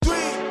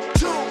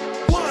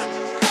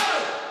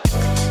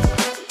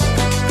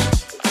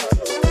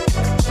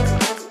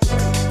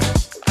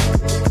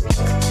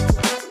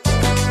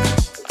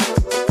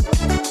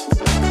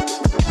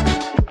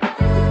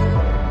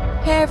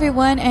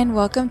everyone, and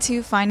welcome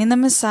to Finding the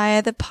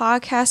Messiah, the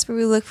podcast where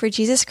we look for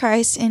Jesus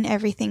Christ in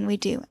everything we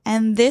do.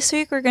 And this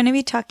week we're going to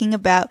be talking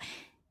about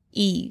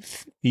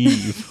Eve.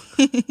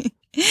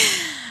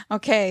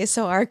 Okay,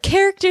 so our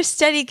character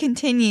study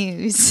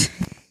continues.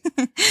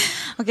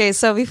 Okay,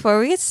 so before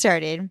we get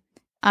started,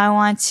 I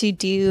want to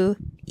do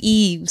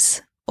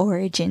Eve's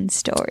origin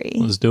story.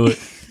 Let's do it.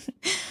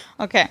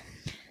 Okay,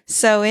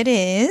 so it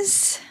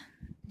is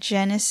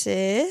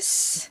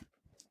Genesis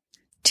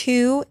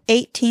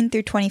 2:18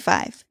 through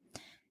 25.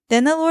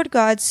 Then the Lord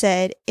God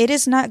said, "It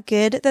is not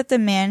good that the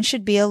man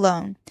should be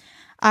alone.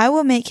 I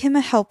will make him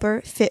a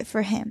helper fit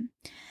for him."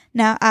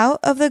 Now out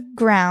of the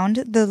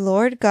ground the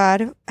Lord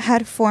God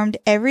had formed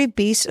every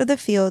beast of the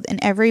field and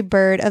every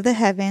bird of the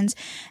heavens,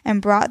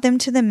 and brought them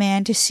to the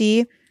man to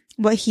see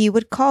what he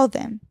would call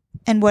them.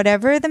 And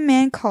whatever the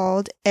man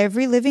called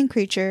every living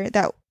creature,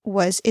 that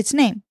was its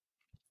name.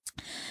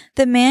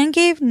 The man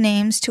gave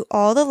names to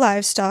all the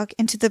livestock,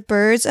 and to the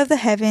birds of the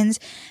heavens,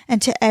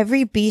 and to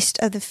every beast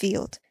of the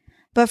field.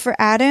 But for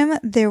Adam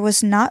there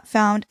was not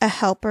found a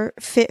helper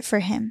fit for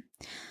him.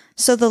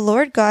 So the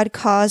Lord God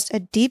caused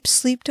a deep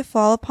sleep to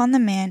fall upon the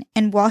man,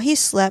 and while he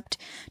slept,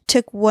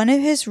 took one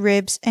of his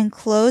ribs and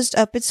closed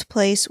up its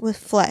place with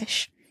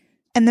flesh.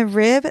 And the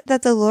rib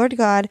that the Lord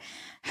God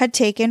had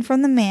taken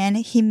from the man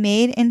he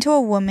made into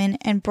a woman,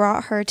 and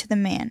brought her to the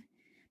man.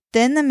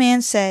 Then the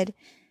man said,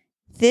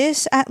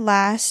 "This at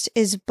last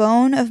is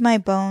bone of my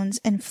bones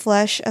and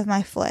flesh of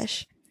my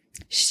flesh.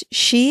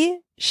 She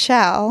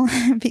shall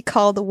be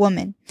called a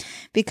woman,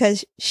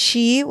 because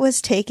she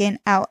was taken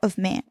out of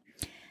man.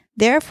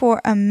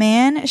 Therefore a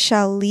man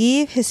shall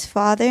leave his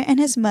father and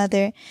his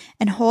mother,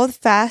 and hold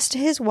fast to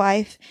his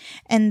wife,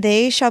 and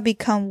they shall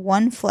become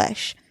one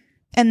flesh.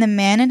 And the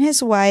man and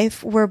his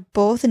wife were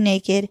both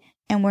naked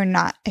and were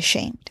not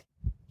ashamed."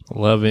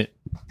 Love it.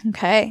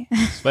 Okay.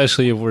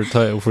 Especially if we're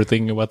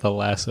thinking about the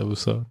last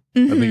episode.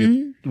 Mm-hmm. I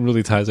think it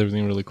really ties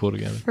everything really cool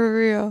together. For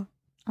real.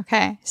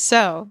 Okay,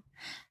 so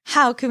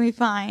how can we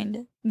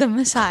find the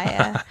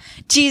Messiah,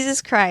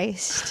 Jesus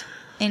Christ,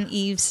 in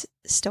Eve's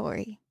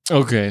story?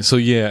 Okay, so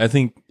yeah, I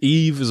think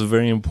Eve is a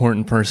very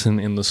important person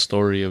in the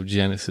story of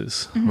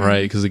Genesis,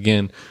 right? Because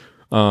again,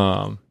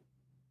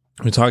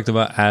 we talked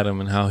about Adam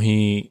and how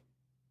he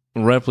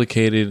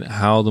replicated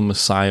how the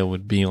Messiah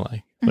would be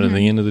like. But at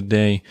the end of the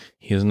day,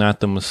 he is not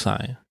the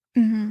Messiah.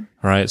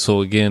 Right?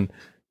 So again,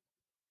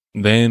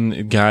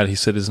 then God, he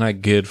said it's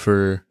not good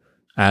for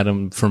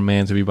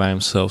man to be by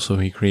himself. So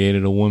he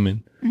created a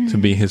woman to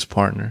be his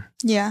partner.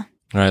 Yeah.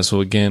 All right. So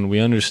again, we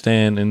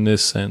understand in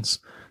this sense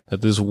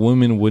that this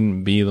woman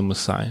wouldn't be the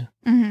Messiah.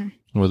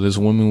 Or this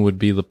woman would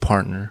be the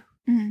partner.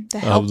 The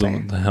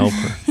helper. The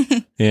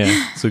helper.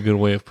 Yeah. It's a good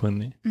way of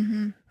putting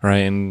it. Right.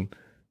 And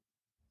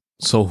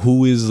so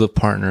who is the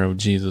partner of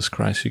Jesus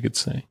Christ, you could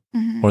say?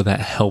 Or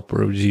that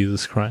helper of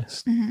Jesus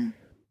Christ? And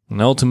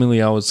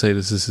ultimately, I would say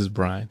this is his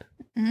bride.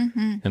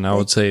 And I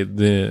would say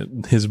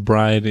his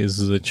bride is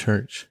the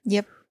church.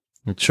 Yep.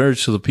 The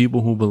church are the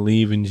people who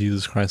believe in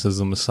Jesus Christ as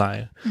the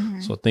Messiah.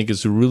 So I think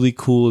it's really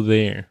cool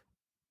there.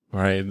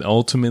 Right?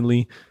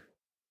 Ultimately,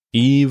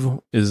 Eve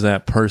is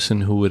that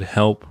person who would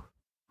help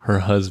her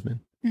husband.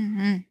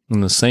 In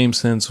the same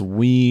sense,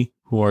 we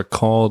who are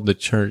called the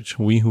church,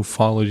 we who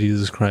follow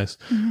Jesus Christ,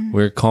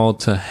 we're called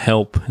to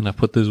help. And I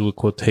put this with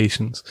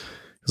quotations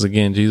because,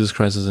 again, Jesus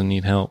Christ doesn't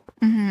need help.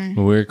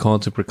 We're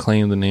called to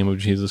proclaim the name of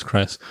Jesus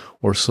Christ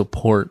or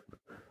support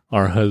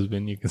our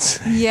husband, you could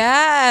say.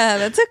 Yeah,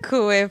 that's a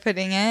cool way of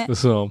putting it.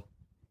 So,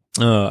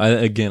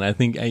 I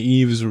think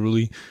Eve is a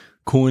really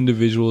cool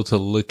individual to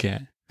look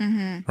at.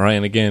 Right.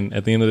 And again,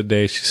 at the end of the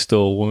day, she's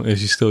still a woman.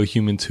 She's still a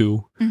human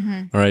too.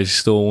 All right. She's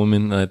still a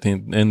woman. At the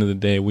end of the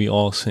day, we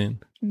all sin.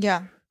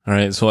 Yeah. All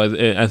right. So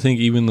I think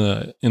even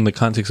in the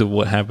context of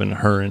what happened to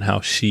her and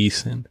how she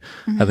sinned,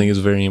 I think is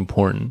very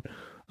important.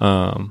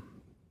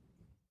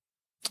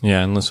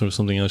 Yeah, unless there was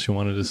something else you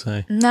wanted to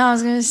say. No, I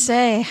was going to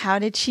say, how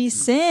did she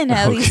sin,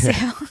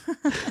 Alicia?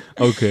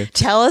 Okay.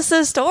 Tell us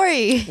the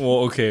story.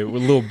 Well, okay,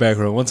 with a little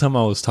background. One time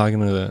I was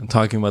talking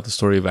about the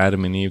story of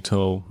Adam and Eve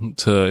to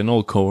an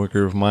old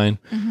coworker of mine.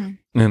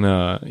 And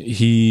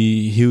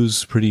he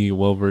was pretty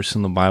well versed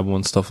in the Bible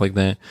and stuff like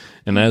that.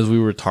 And as we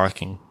were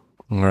talking,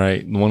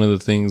 right, one of the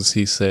things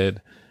he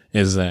said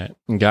is that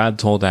God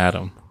told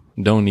Adam,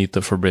 don't eat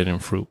the forbidden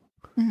fruit.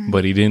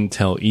 But he didn't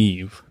tell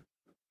Eve.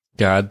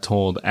 God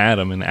told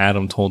Adam, and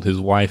Adam told his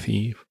wife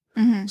Eve.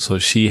 So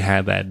she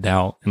had that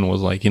doubt and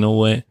was like, you know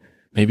what?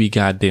 Maybe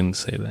God didn't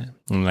say that.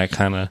 And that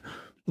kind of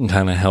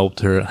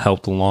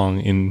helped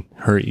along in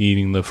her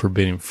eating the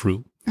forbidden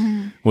fruit,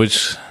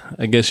 which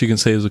I guess you can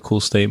say is a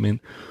cool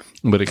statement,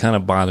 but it kind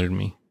of bothered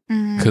me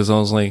because I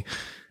was like,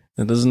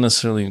 that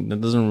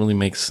doesn't really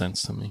make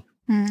sense to me.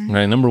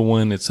 Right. Number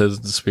one, it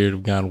says the Spirit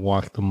of God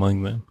walked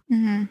among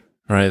them.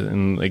 Right.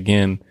 And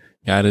again,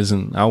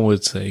 I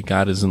would say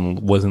God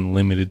wasn't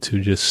limited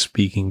to just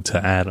speaking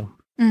to Adam,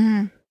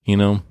 you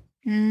know?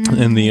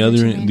 And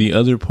the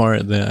other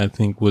part that I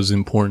think was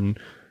important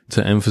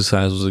to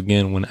emphasize was,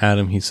 again, when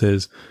Adam, he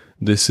says,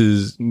 this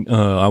is,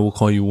 I will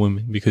call you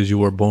women because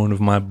you are bone of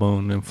my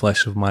bone and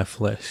flesh of my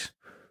flesh.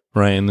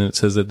 Right. And then it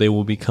says that they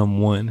will become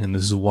one. And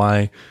this is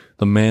why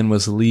the man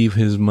must leave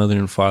his mother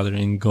and father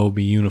and go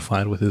be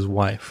unified with his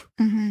wife.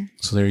 Mm-hmm.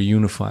 So they're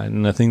unified.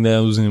 And I think that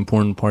was an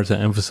important part to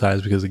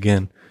emphasize because,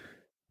 again,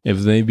 if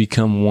they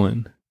become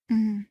one,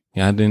 Mm-hmm.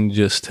 God didn't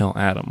just tell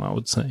Adam, I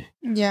would say.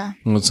 Yeah.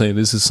 I would say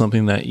this is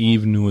something that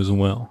Eve knew as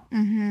well.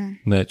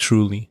 Mm-hmm. That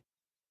truly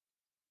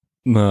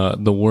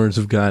the words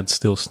of God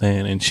still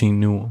stand, and she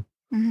knew them.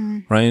 Mm-hmm.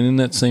 Right? And in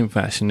that same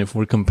fashion, if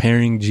we're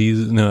comparing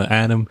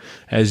Adam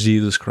as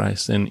Jesus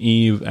Christ and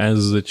Eve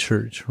as the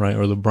church, right,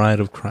 or the bride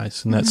of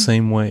Christ, in that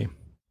same way,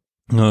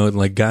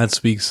 like God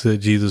speaks to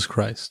Jesus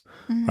Christ,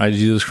 right?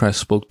 Jesus Christ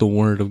spoke the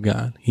word of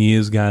God. He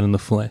is God in the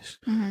flesh.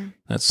 Mm-hmm.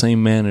 That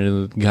same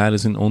manner, God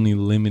isn't only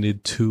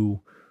limited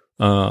to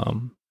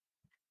the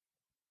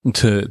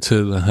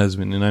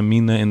husband, and I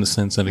mean that in the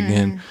sense that,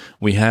 again,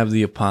 we have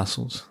the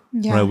apostles.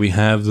 Yeah. Right, we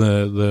have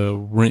the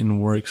written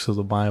works of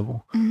the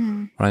Bible,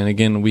 Mm-hmm. right? And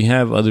again, we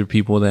have other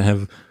people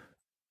that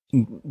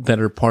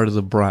are part of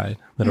the bride,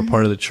 that are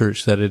part of the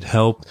church, that had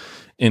helped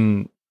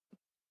in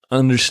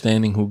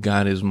understanding who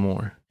God is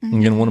more.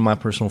 Again, one of my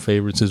personal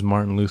favorites is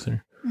Martin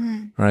Luther.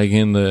 Mm-hmm. Right?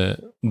 Again,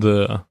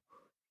 the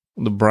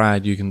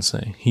bride, you can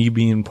say, he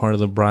being part of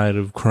the bride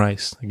of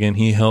Christ. Again,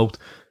 he helped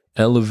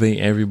elevate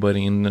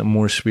everybody in a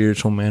more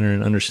spiritual manner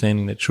and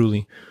understanding that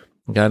truly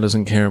God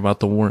doesn't care about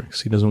the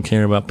works. He doesn't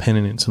care about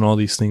penitence and all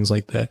these things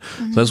like that.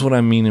 So that's what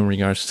I mean in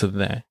regards to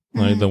that.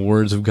 Like the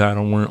words of God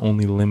weren't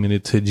only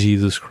limited to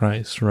Jesus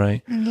Christ,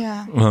 right?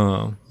 Yeah.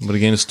 But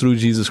again, it's through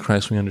Jesus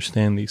Christ we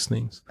understand these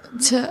things.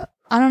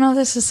 I don't know if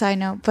this is a side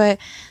note, but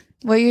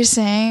what you're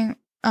saying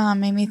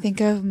made me think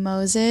of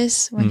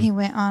Moses when he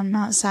went on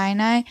Mount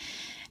Sinai,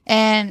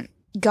 and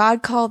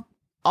God called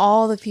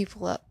all the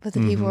people up, but the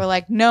people were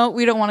like, no,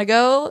 we don't want to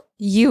go.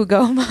 You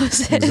go,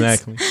 Moses.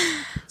 Exactly.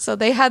 So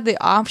they had the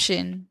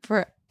option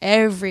for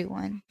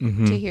everyone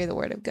to hear the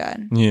word of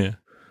God. Yeah.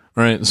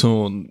 Right.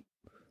 So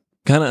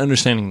kind of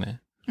understanding that,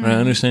 right?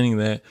 Understanding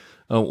that,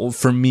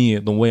 for me,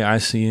 the way I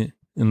see it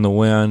and the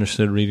way I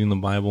understood reading the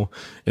Bible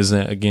is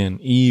that, again,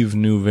 Eve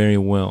knew very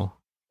well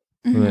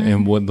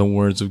and what the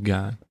words of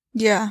God.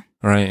 Yeah.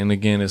 Right. And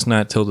again, it's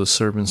not till the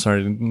serpent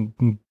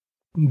started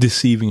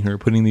deceiving her,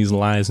 putting these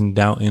lies and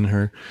doubt in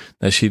her,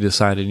 that she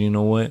decided, you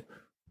know what?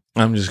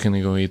 I'm just going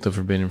to go eat the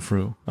forbidden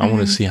fruit. I want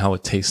to see how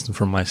it tastes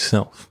for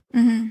myself.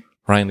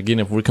 Right. And again,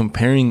 if we're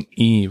comparing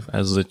Eve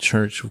as the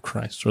church of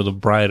Christ or the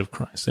bride of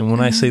Christ, and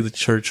when I say the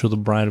church or the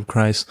bride of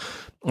Christ,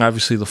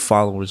 obviously the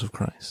followers of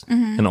Christ.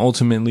 And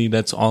ultimately,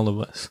 that's all of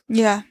us.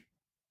 Yeah.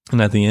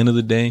 And at the end of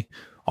the day,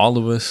 all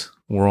of us,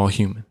 we're all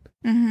human.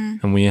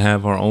 And we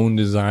have our own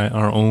desire,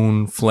 our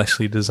own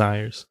fleshly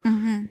desires.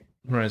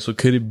 Right. So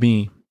could it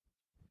be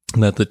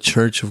that the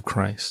church of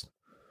Christ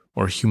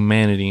or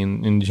humanity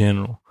in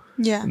general,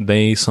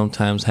 they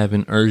sometimes have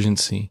an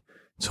urgency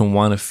to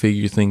want to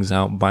figure things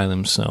out by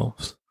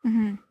themselves?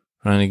 Right.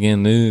 And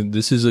again,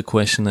 this is a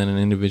question that an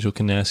individual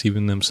can ask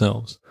even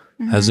themselves.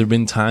 Has there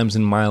been times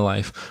in my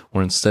life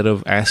where instead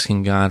of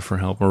asking God for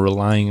help or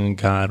relying on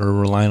God or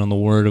relying on the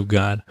word of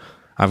God,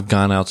 I've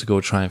gone out to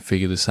go try and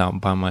figure this out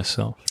by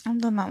myself?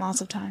 I've done that lots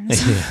of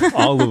times. Yeah,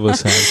 all of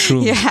us have,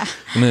 truly. Yeah.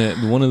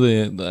 And one of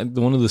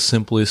the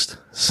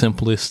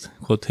simplest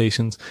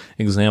quotations,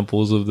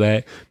 examples of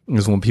that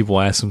is when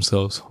people ask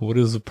themselves, what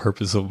is the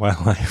purpose of my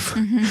life?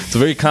 It's a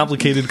very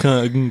complicated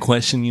kind of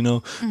question, you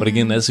know, but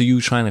again, that's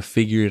you trying to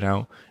figure it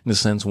out in a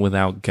sense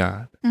without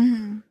God.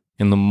 And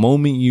the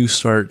moment you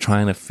start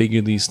trying to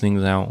figure these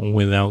things out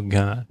without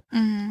God,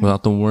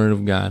 without the word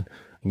of God,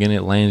 again,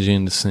 it lands you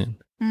into sin.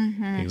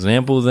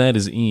 Example of that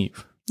is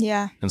Eve.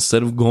 Yeah.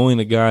 Instead of going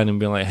to God and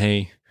being like,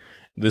 hey,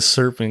 this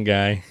serpent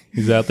guy,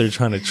 he's out there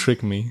trying to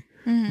trick me.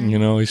 You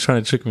know, he's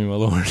trying to trick me, my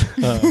Lord.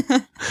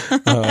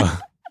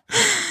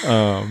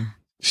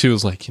 She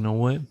was like, you know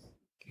what?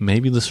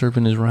 Maybe the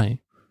serpent is right.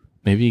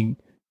 Maybe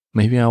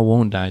I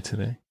won't die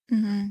today.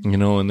 You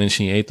know, and then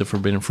she ate the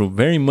forbidden fruit.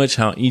 Very much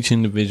how each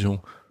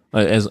individual,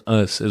 as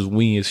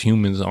we as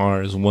humans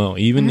are as well,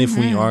 even if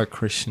we are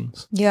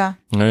Christians. Yeah.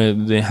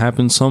 It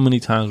happens so many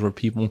times where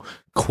people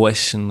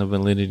question the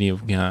validity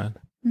of God.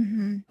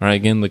 All right.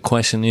 Again, the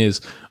question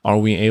is, are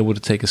we able to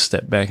take a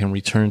step back and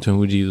return to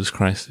who Jesus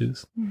Christ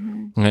is?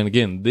 And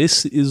again,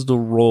 this is the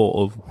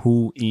role of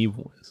who Eve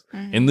was.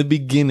 In the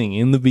beginning,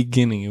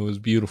 it was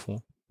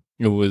beautiful.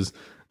 It was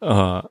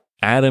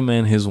Adam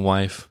and his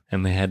wife,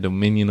 and they had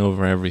dominion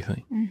over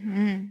everything.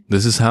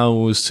 This is how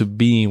it was to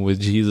be with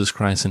Jesus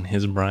Christ and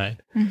his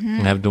bride,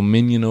 and have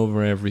dominion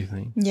over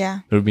everything.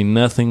 Yeah. There would be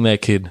nothing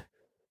that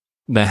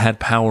had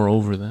power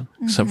over them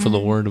except for the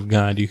word of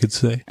God, you could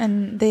say.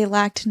 And they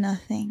lacked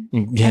nothing.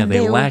 Yeah,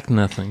 they lacked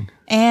nothing.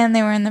 And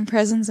they were in the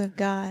presence of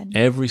God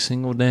every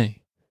single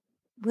day.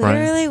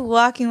 Literally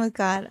walking with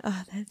God.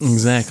 Oh, that's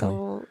exactly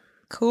so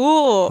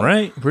cool.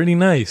 Right? Pretty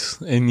nice.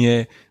 And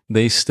yet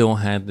they still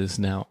had this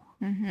doubt.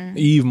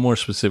 Eve, more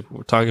specific.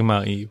 We're talking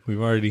about Eve.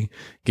 We've already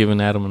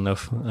given Adam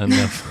enough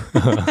enough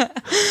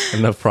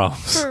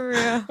problems. For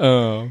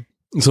real.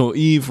 So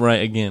Eve,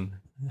 right, again,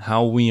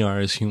 how we are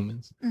as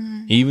humans,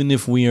 even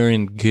if we are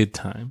in good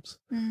times.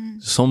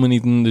 So many,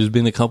 there's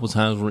been a couple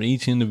times where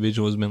each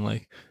individual has been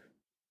like,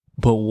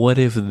 but what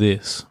if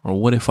this, or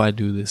what if I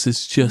do this?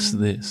 It's just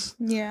this.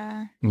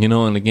 Yeah. You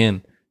know, and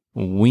again,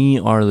 we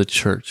are the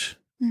church.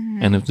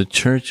 And if the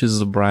church is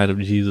the bride of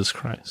Jesus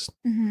Christ,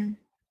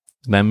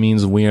 that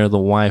means we are the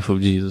wife of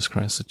Jesus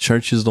Christ. The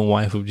church is the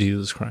wife of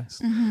Jesus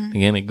Christ.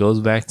 Again, it goes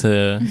back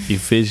to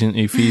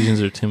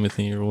Ephesians or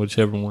Timothy or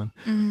whichever one.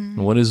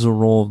 What is the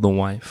role of the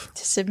wife?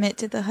 To submit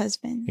to the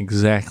husband.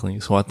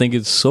 Exactly. So I think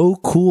it's so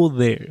cool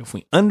there. If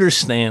we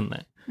understand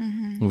that,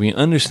 if we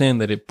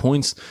understand that it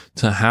points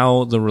to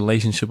how the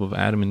relationship of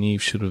Adam and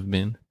Eve should have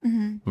been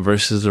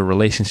versus the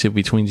relationship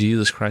between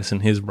Jesus Christ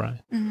and his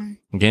bride.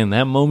 Again,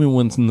 that moment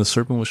when the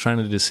serpent was trying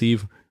to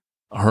deceive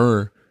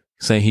her,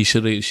 saying she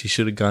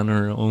should have gotten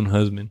her own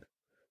husband,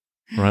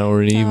 right?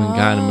 Or even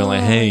gotten and been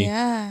like,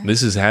 hey,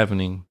 this is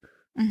happening.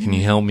 Can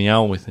you help me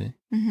out with it?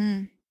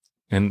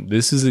 And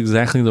this is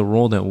exactly the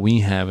role that we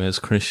have as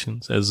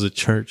Christians, as the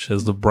church,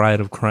 as the bride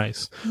of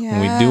Christ.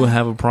 When we do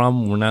have a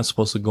problem, we're not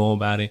supposed to go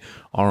about it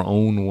our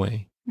own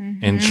way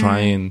and try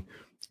and,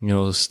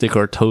 stick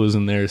our toes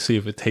in there to see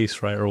if it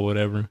tastes right or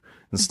whatever.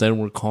 Instead,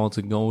 we're called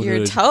to go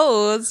your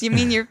toes. You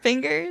mean your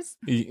fingers?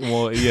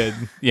 Well, yeah,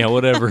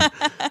 whatever.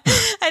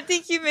 I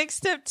think you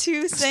mixed up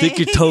two sayings. Stick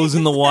your toes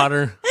in the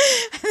water,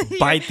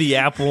 bite the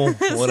apple,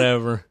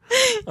 whatever.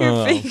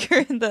 Your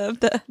finger in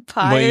the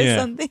pie or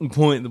something.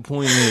 The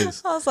point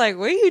is, I was like,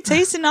 "Where are you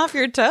tasting off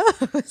your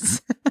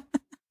toes?"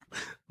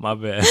 My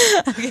bad.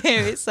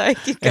 Okay, wait, sorry.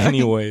 Keep going.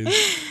 Anyways,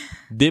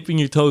 dipping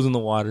your toes in the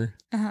water.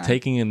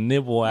 Taking a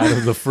nibble out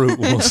of the fruit,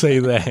 we'll say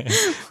that.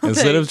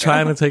 Instead of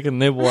trying to take a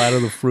nibble out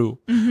of the fruit,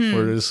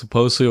 we're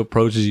supposed to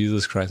approach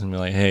Jesus Christ and be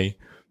like, hey,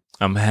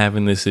 I'm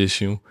having this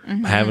issue.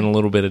 I'm having a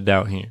little bit of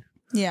doubt here.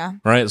 Yeah.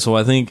 Right? So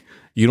I think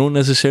you don't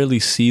necessarily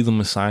see the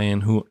Messiah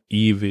and who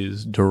Eve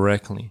is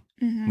directly,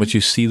 but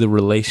you see the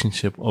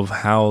relationship of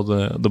how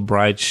the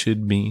bride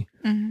should be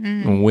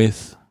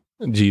with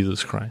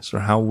Jesus Christ,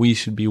 or how we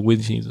should be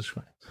with Jesus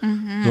Christ.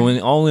 So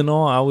in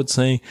all, I would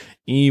say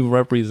Eve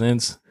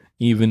represents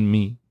even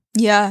me.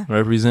 Yeah.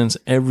 Represents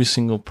every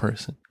single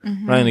person.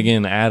 Right? And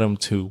again, Adam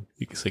too,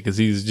 you can say, because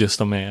he's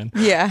just a man.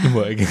 Yeah.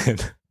 But again,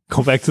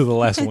 go back to the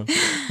last one.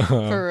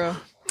 For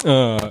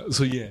real.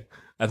 So yeah,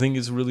 I think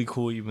it's really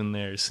cool even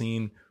there,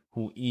 seeing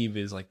who Eve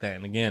is like that.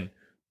 And again,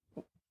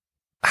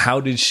 how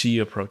did she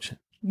approach it?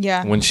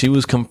 Yeah. When she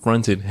was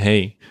confronted,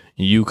 hey,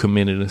 you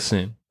committed a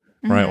sin,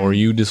 right? Or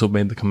you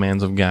disobeyed the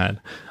commands of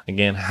God.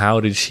 Again, how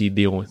did she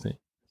deal with it?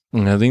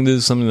 And I think this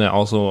is something that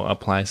also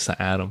applies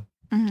to Adam.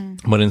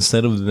 But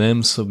instead of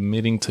them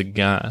submitting to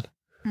God,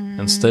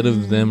 instead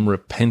of them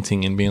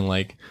repenting and being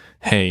like,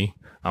 hey,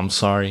 I'm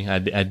sorry, I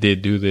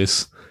did do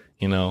this,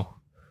 I'm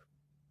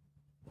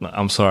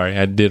sorry,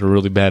 I did a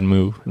really bad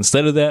move.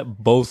 Instead of that,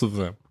 both of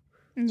them.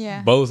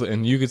 Yeah. Both,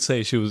 and you could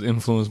say she was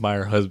influenced by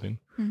her husband.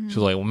 She was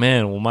like,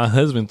 well, my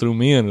husband threw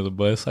me under the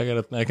bus.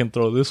 I can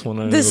throw this one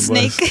under the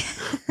snake.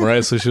 Bus.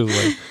 Right? So she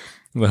was like,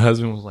 the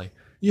husband was like,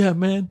 yeah,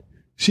 man,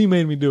 she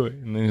made me do it.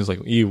 And then he's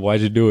like, Eve,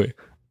 why'd you do it?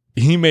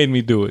 He made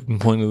me do it,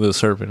 and pointed to the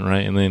serpent,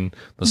 right? And then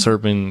the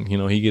serpent,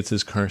 he gets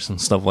his curse and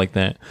stuff like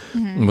that.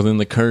 But then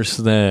the curse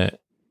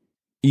that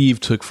Eve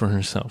took for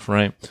herself,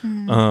 right?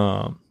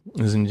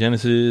 Is in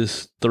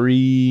Genesis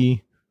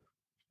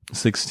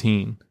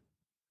 3:16.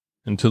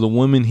 And to the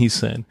woman he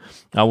said,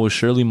 I will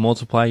surely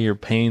multiply your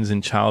pains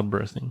in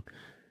childbirthing.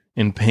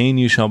 In pain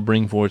you shall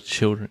bring forth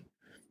children.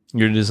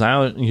 Your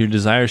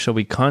desire shall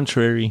be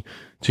contrary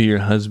to your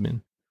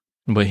husband,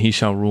 but he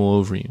shall rule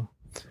over you.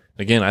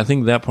 Again, I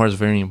think that part is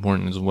very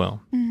important as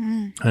well.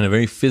 In a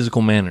very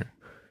physical manner,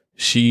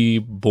 she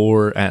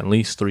bore at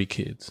least 3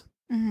 kids,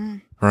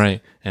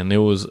 right? And it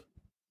was,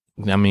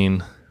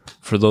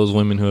 for those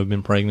women who have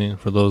been pregnant,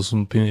 for those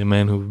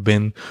men who've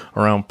been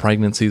around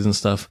pregnancies and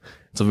stuff,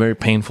 it's a very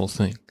painful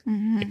thing.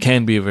 It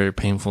can be a very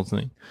painful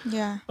thing.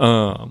 Yeah.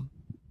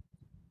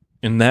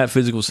 In that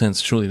physical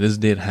sense, truly, this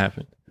did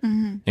happen.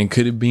 And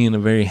could it be in a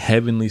very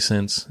heavenly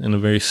sense, in a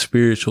very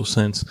spiritual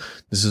sense,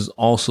 this is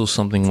also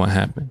something what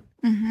happened.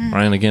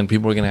 Right? And again,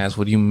 people are going to ask,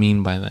 what do you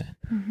mean by that?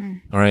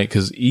 All right.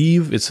 Because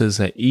Eve, it says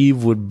that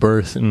Eve would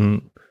birth,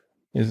 and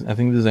I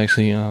think this is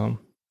actually 1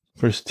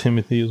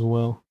 Timothy as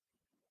well.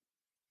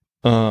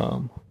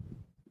 The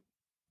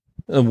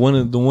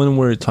one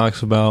where it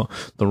talks about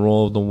the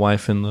role of the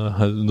wife and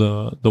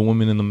the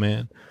woman and the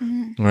man.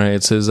 Right?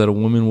 It says that a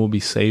woman will be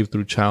saved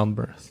through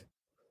childbirth.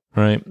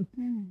 Right?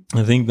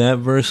 I think that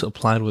verse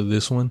applied with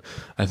this one,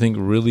 I think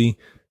really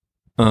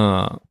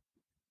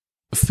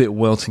fit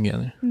well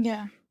together.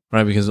 Yeah.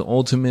 Right? Because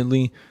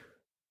ultimately,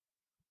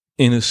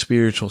 in a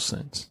spiritual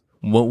sense,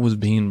 what was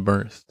being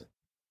birthed?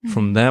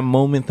 From that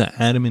moment that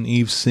Adam and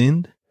Eve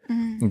sinned,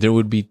 there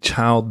would be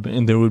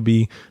and there would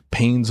be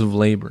pains of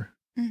labor.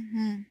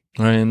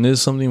 Right? And this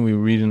is something we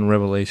read in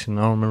Revelation.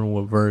 I don't remember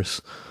what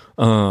verse.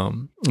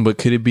 But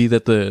could it be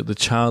that the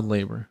child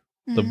labor,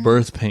 the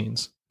birth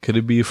pains, could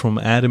it be from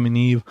Adam and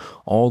Eve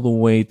all the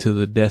way to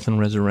the death and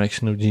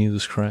resurrection of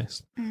Jesus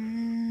Christ?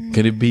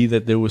 Could it be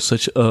that there was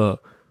such a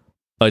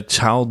a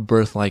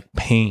childbirth like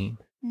pain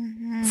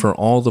for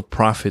all the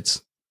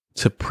prophets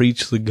to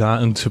preach the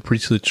God and to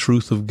preach the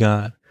truth of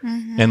God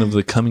and of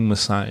the coming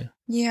Messiah.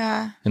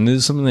 Yeah. And this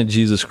is something that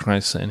Jesus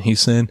Christ said. He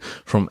said,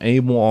 from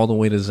Abel all the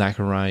way to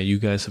Zechariah, you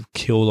guys have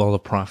killed all the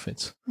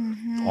prophets.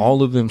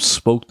 All of them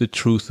spoke the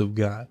truth of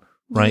God,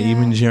 right? Yeah.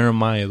 Even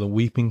Jeremiah, the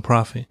weeping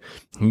prophet,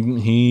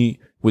 he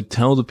would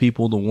tell the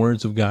people the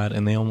words of God,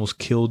 and they almost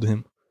killed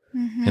him.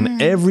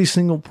 And every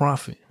single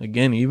prophet,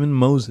 again, even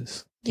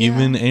Moses,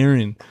 even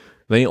Aaron,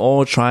 they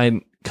all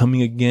tried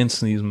coming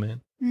against these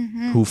men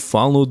who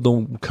followed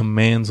the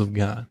commands of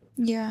God.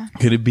 Yeah.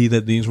 Could it be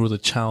that these were the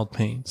child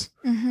pains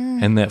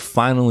and that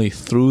finally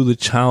through the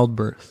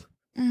childbirth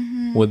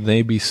would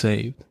they be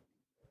saved?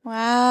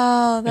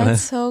 Wow,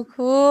 that's so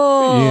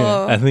cool.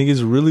 Yeah, I think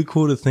it's really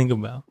cool to think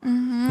about.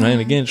 Right?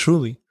 And again,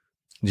 truly,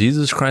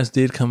 Jesus Christ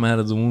did come out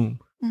of the womb.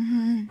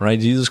 Right?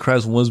 Jesus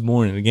Christ was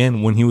born. And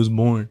again, when he was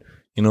born,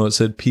 you know, it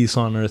said peace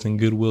on earth and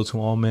goodwill to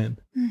all men.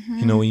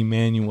 You know,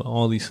 Emmanuel,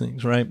 all these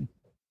things, right?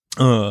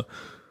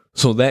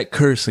 So that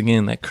curse,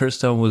 again, that curse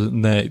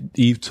that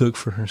Eve took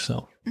for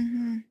herself.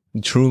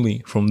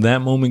 Truly, from that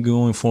moment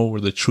going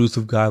forward, the truth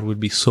of God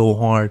would be so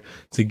hard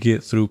to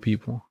get through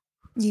people.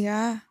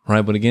 Yeah.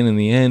 Right? But again, in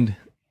the end,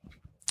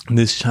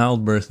 this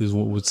childbirth is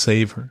what would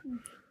save her.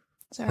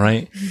 Sorry.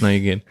 Right? Now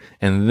again.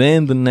 And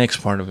then the next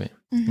part of it,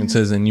 it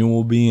says, and you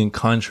will be in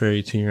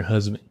contrary to your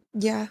husband.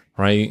 Yeah.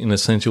 Right? In a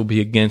sense, you'll be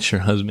against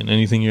your husband.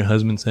 Anything your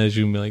husband says,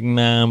 you'll be like,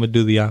 nah, I'm going to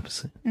do the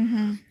opposite.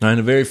 Now, in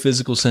a very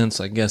physical sense,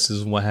 I guess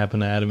is what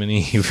happened to Adam and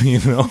Eve, you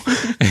know?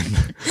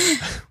 And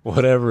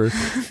whatever.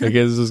 I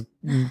guess just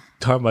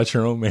talking about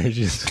your own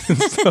marriages and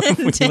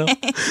stuff, you know?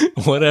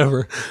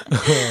 Whatever.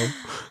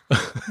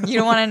 You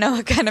don't want to know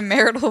what kind of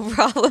marital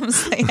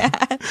problems they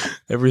had.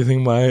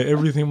 Everything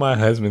my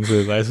husband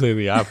says, I say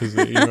the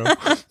opposite, you know?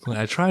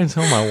 I try and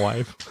tell my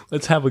wife,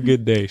 let's have a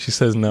good day. She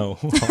says no.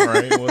 All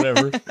right,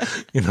 whatever.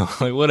 You know,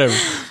 like whatever.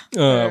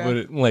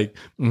 But like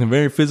in a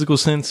very physical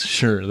sense,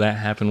 sure, that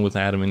happened with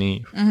Adam and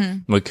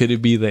Eve. But could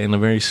it be that in a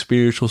very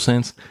spiritual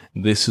sense,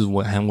 this is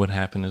what would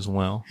happen as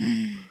well?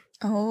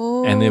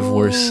 Oh. And if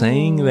we're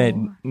saying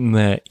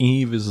that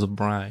Eve is the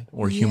bride,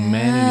 or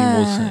humanity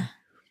will say,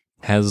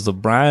 has the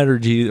bride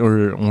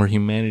or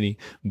humanity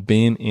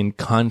been in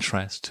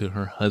contrast to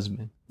her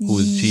husband, who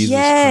is Jesus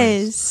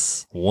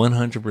Christ?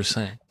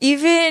 100%.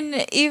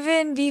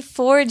 Even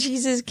before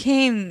Jesus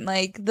came,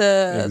 like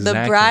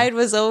the bride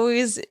was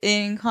always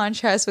in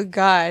contrast with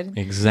God.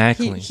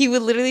 Exactly. He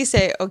would literally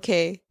say,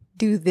 "Okay,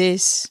 do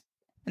this,"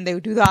 and they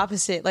would do the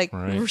opposite. Like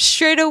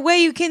straight away,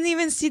 you can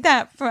even see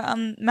that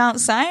from Mount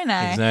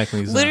Sinai.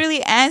 Exactly.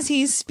 Literally, as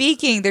he's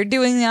speaking, they're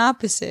doing the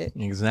opposite.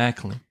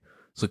 Exactly.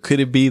 So could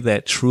it be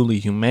that truly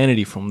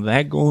humanity from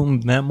that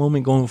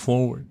moment going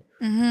forward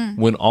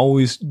would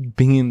always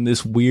be in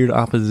this weird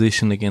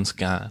opposition against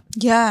God?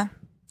 Yeah.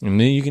 And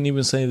then you can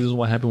even say this is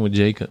what happened with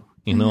Jacob.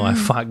 You know, I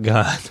fought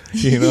God.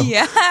 You know?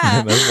 Yeah.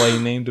 That's why he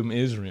named him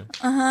Israel.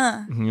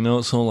 You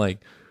know, so like,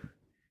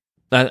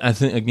 I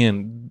think,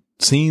 again,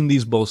 seeing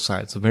these both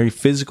sides, the very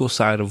physical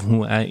side of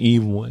who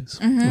Eve was,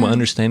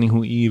 understanding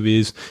who Eve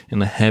is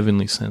in a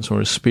heavenly sense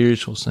or a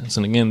spiritual sense.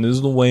 And again, this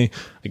is the way,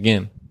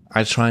 again,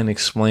 I try and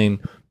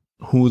explain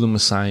who the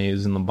Messiah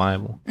is in the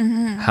Bible.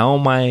 How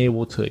am I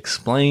able to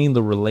explain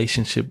the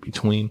relationship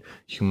between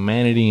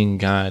humanity and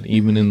God,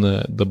 even in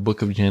the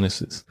book of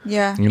Genesis?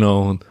 Yeah. You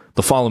know,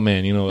 the fall of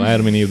man, you know,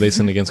 Adam and Eve, they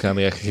sinned against God,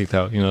 they got kicked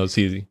out. You know, it's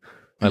easy.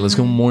 All right, let's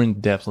go more in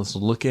depth. Let's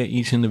look at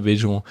each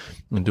individual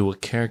and do a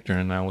character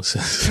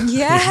analysis.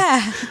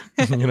 Yeah.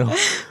 You know?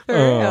 For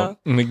real.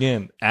 And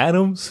again,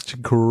 Adam's such a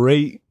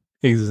great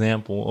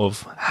example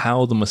of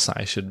how the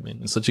Messiah should have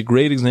been. It's such a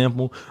great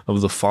example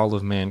of the fall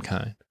of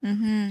mankind.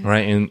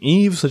 Right? And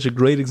Eve, such a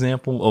great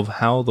example of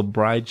how the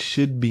bride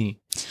should be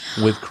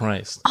with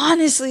Christ.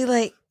 Honestly,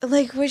 like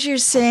what you're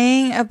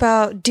saying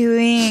about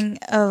doing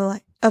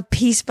a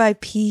piece by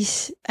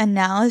piece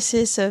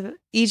analysis of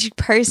each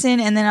person,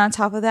 and then on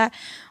top of that,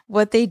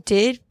 what they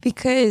did.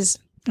 Because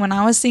when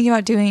I was thinking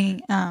about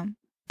doing an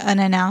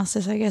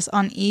analysis, I guess,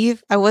 on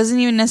Eve, I wasn't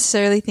even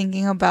necessarily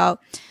thinking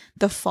about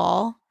the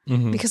fall,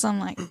 because I'm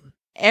like,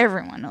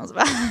 everyone knows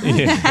about it.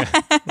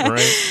 Yeah,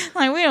 right.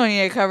 Like, we don't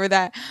need to cover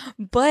that.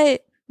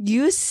 But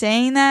you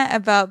saying that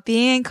about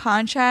being in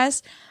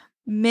contrast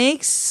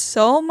makes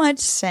so much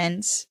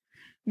sense.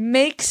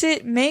 Makes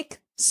it make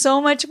so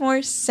much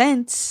more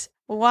sense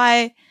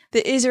why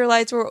the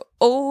Israelites were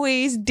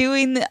always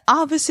doing the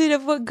opposite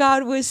of what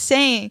God was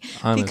saying.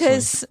 Honestly.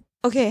 Because,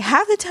 okay,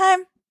 half the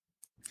time,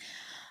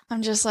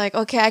 I'm just like,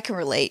 okay, I can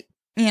relate.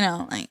 You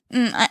know, like,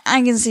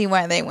 I can see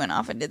why they went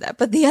off and did that.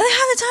 But the other half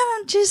of the time,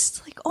 I'm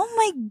just like, oh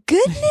my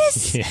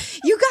goodness. Yeah.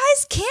 You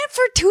guys can't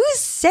for 2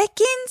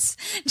 seconds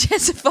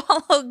just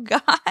follow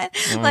God.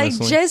 Honestly. Like,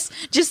 just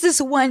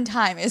this one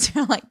time.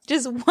 Israel, like,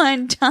 just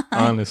one time.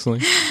 Honestly.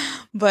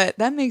 But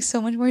that makes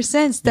so much more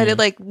sense that it,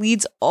 like,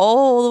 leads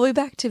all the way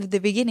back to the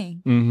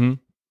beginning.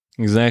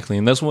 Exactly.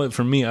 And that's what,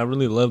 for me, I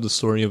really love the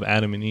story of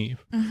Adam and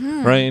Eve.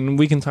 Mm-hmm. Right? And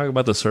we can talk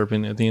about the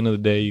serpent. At the end of the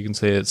day, you can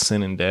say it's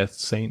sin and death,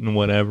 Satan,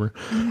 whatever.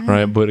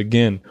 Right? But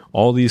again,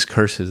 all these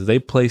curses, they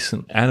place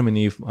in Adam and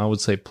Eve, I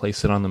would say,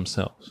 place it on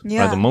themselves.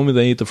 Yeah. Right? The moment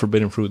they ate the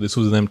forbidden fruit, this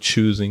was them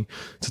choosing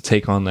to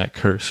take on that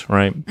curse.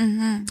 Right?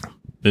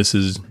 This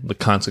is the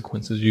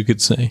consequences, you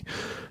could say.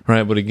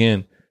 Right? But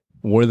again,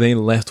 were they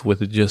left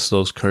with just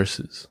those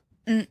curses?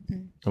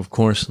 Of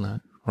course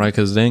not. Right?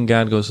 Because then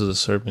God goes to the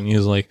serpent.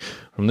 He's like,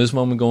 from this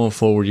moment going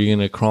forward, you're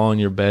going to crawl on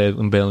your bed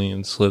and belly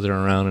and slither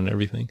around and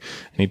everything.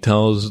 And he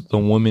tells the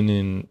woman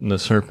and the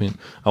serpent,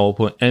 I will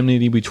put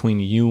enmity between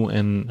you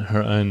and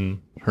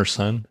her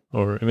son,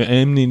 or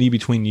enmity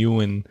between you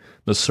and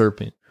the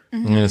serpent.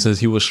 And it says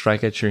he will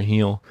strike at your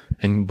heel,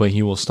 but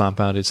he will stomp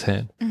out its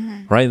head.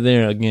 Right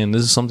there, again,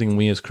 this is something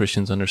we as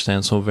Christians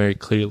understand so very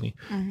clearly.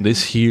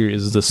 This here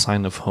is the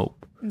sign of hope.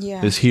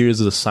 Yeah. This here is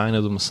the sign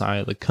of the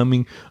Messiah, the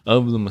coming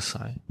of the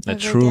Messiah. That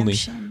truly,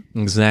 redemption.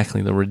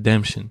 exactly, the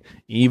redemption.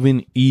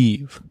 Even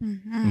Eve,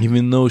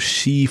 even though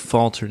she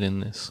faltered in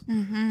this,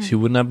 she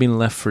would not be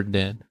left for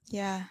dead.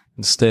 Yeah.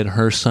 Instead,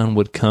 her son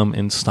would come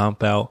and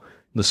stomp out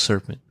the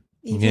serpent.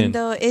 Even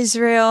though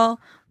Israel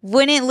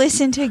wouldn't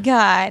listen to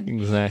God.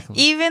 Exactly.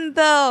 Even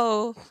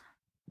though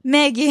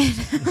Megan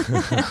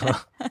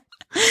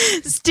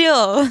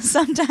still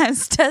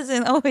sometimes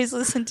doesn't always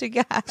listen to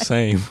God.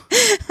 Same.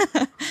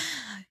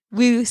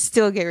 We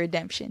still get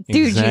redemption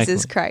through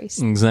Jesus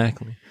Christ.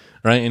 Exactly.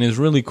 Right? And it's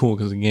really cool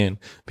because, again,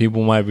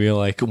 people might be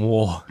like,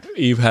 well,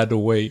 Eve had to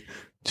wait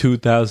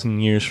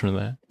 2,000 years for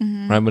that.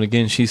 Right? But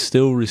again, she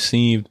still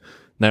received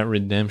that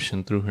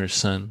redemption through her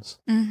sons.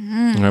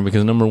 Right?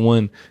 Because number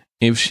one,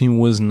 if she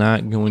was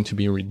not going to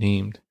be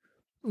redeemed,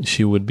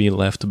 she would be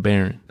left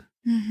barren.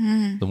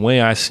 The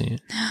way I see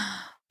it.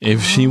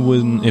 If she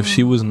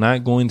was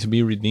not going to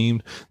be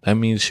redeemed, that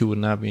means she would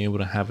not be able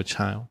to have a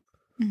child.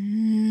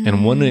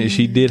 And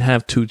she did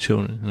have two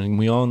children. And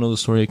we all know the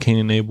story of Cain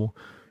and Abel.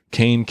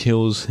 Cain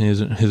kills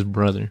his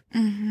brother.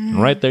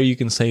 And right there, you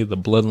can say the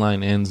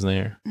bloodline ends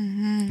there.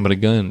 But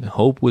again,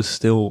 hope was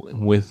still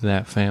with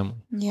that family.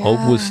 Yeah.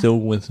 Hope was still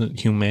with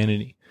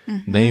humanity.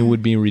 They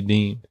would be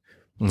redeemed.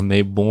 And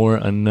they bore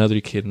another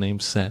kid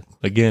named Seth.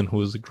 Again, who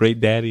was the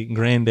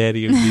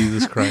granddaddy of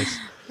Jesus Christ.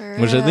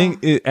 Which I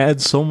think it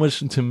adds so much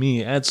to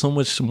me. It adds so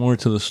much more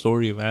to the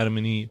story of Adam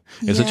and Eve.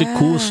 It's such a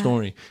cool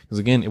story. Because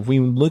again, if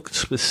we look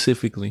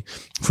specifically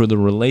for the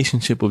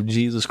relationship of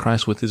Jesus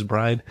Christ with his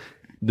bride,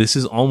 this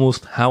is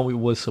almost how it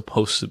was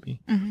supposed to be.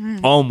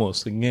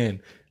 Almost.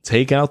 Again,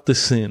 take out the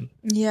sin.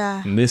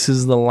 Yeah. And this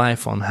is the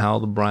life on how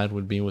the bride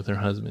would be with her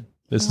husband.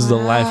 This is the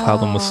life how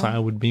the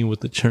Messiah would be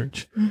with the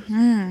church.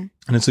 And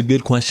it's a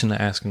good question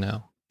to ask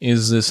now.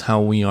 Is this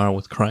how we are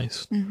with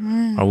Christ?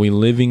 Are we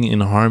living in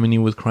harmony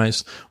with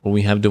Christ, or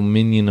we have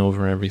dominion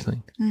over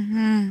everything?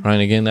 Right?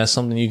 And again, that's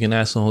something you can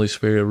ask the Holy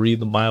Spirit, read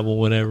the Bible,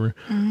 whatever.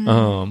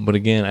 But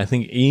again, I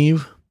think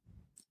Eve,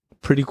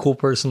 pretty cool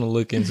person to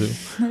look into.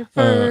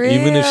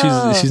 Even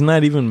if she's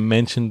not even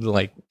mentioned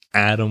like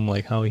Adam,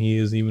 like how he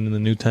is even in the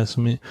New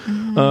Testament.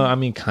 I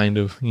mean, kind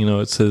of. You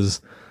know, it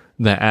says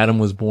that Adam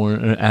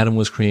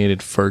was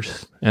created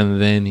first, and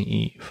then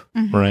Eve,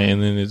 right?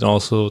 And then it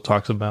also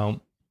talks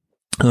about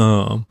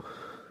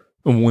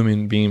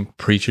women being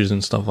preachers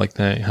and stuff like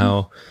that,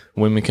 how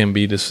women can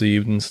be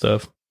deceived and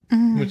stuff,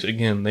 which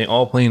again, they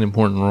all play an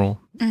important role.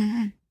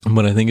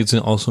 But I think it's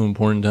also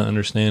important to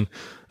understand,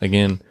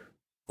 again,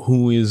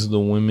 who is the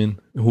woman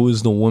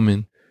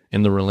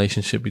in the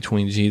relationship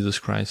between Jesus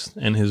Christ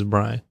and his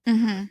bride.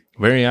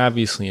 Very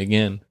obviously,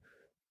 again,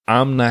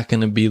 I'm not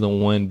going to be the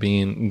one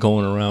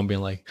going around being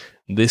like,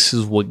 this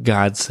is what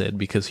God said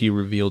because he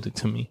revealed it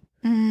to me.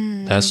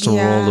 That's the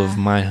role of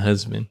my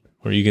husband.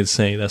 Or you could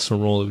say that's the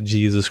role of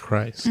Jesus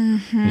Christ.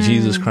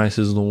 Jesus Christ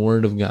is the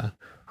word of God.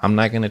 I'm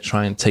not going to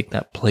try and take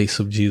that place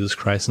of Jesus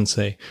Christ and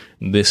say,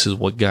 this is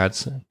what God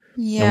said.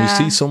 Yeah. And we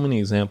see so many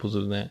examples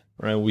of that,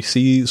 right? We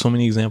see so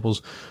many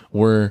examples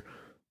where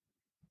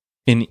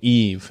in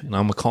Eve, and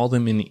I'm going to call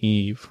them in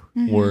Eve,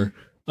 where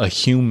a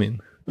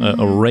human,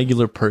 a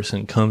regular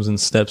person comes and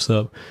steps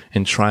up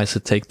and tries to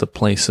take the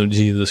place of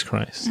Jesus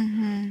Christ.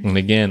 And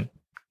again,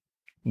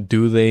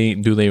 do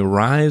they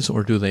rise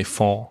or do they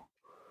fall?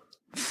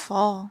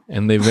 Fall.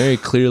 And they very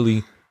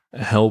clearly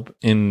help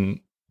in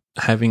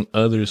having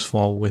others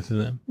fall with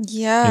them.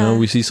 Yeah. You know,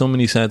 we see so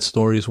many sad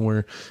stories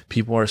where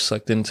people are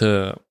sucked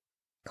into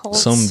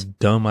Cults. some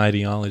dumb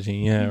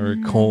ideology, or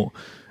cult,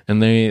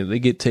 and they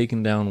get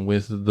taken down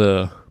with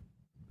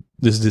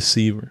this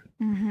deceiver.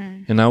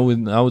 And I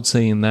would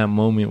say in that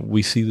moment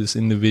we see this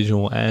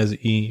individual as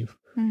Eve,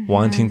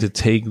 wanting to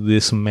take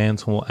this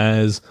mantle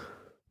as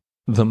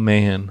the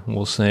man,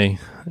 we'll say,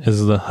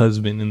 as the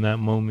husband in that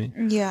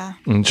moment. Yeah.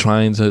 And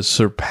trying to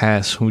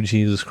surpass who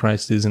Jesus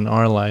Christ is in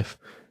our life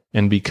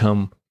and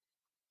become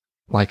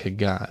like a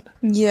God.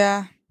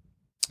 Yeah.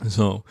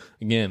 So,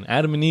 again,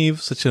 Adam and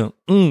Eve, such a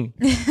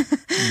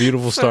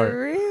beautiful start.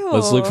 For real.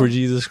 Let's look for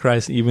Jesus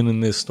Christ even in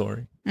this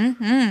story.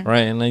 Mm-hmm.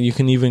 Right? And then you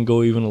can even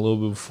go even a little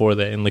bit before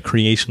that in the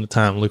creation of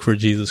time. Look for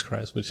Jesus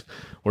Christ, which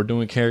we're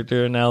doing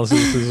character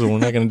analysis, so we're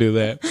not going to do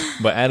that.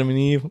 But Adam and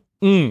Eve,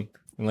 and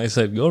like I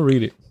said, go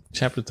read it.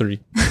 Chapter 3.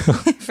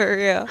 For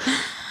real.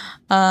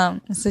 So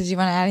do you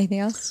want to add anything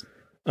else?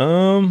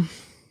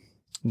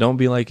 Don't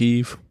be like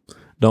Eve.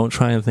 Don't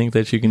try and think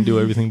that you can do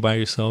everything by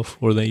yourself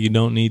or that you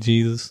don't need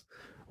Jesus.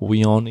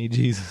 We all need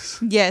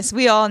Jesus. Yes,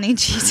 we all need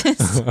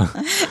Jesus.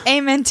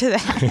 Amen to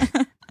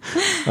that.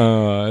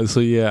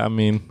 So yeah, I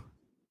mean,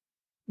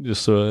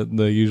 just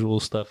the usual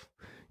stuff,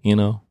 you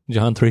know,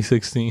 John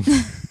 3:16.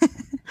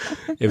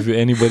 If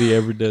anybody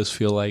ever does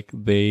feel like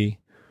they're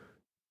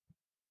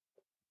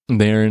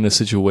in a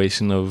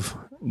situation of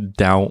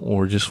doubt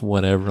or just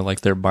whatever,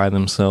 like they're by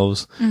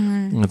themselves,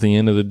 at the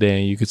end of the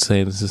day, you could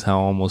say this is how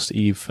almost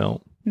Eve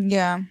felt.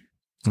 Yeah.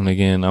 And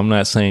again, I'm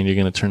not saying you're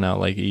going to turn out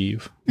like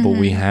Eve, but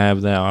we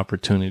have that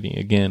opportunity.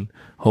 Again,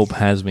 hope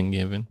has been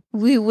given.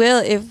 We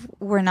will if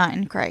we're not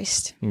in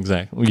Christ.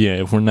 Exactly. Yeah,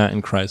 if we're not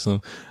in Christ.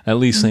 So at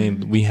least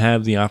saying we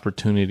have the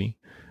opportunity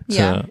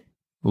to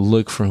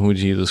look for who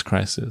Jesus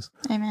Christ is.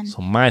 Amen.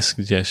 So my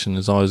suggestion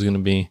is always going to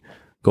be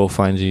go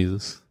find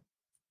Jesus.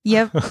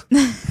 Yep.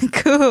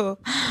 Cool.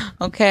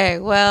 Okay.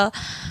 Well,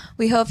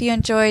 we hope you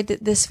enjoyed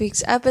this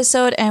week's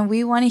episode, and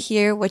we want to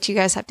hear what you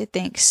guys have to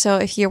think. So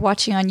if you're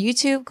watching on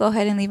YouTube, go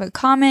ahead and leave a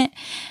comment.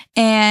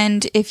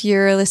 And if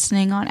you're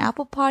listening on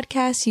Apple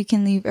Podcasts, you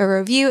can leave a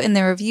review in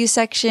the review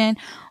section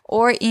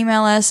or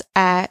email us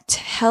at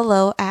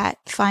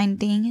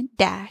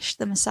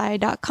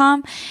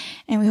hello@finding-themessiah.com.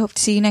 And we hope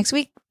to see you next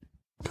week.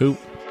 Cool.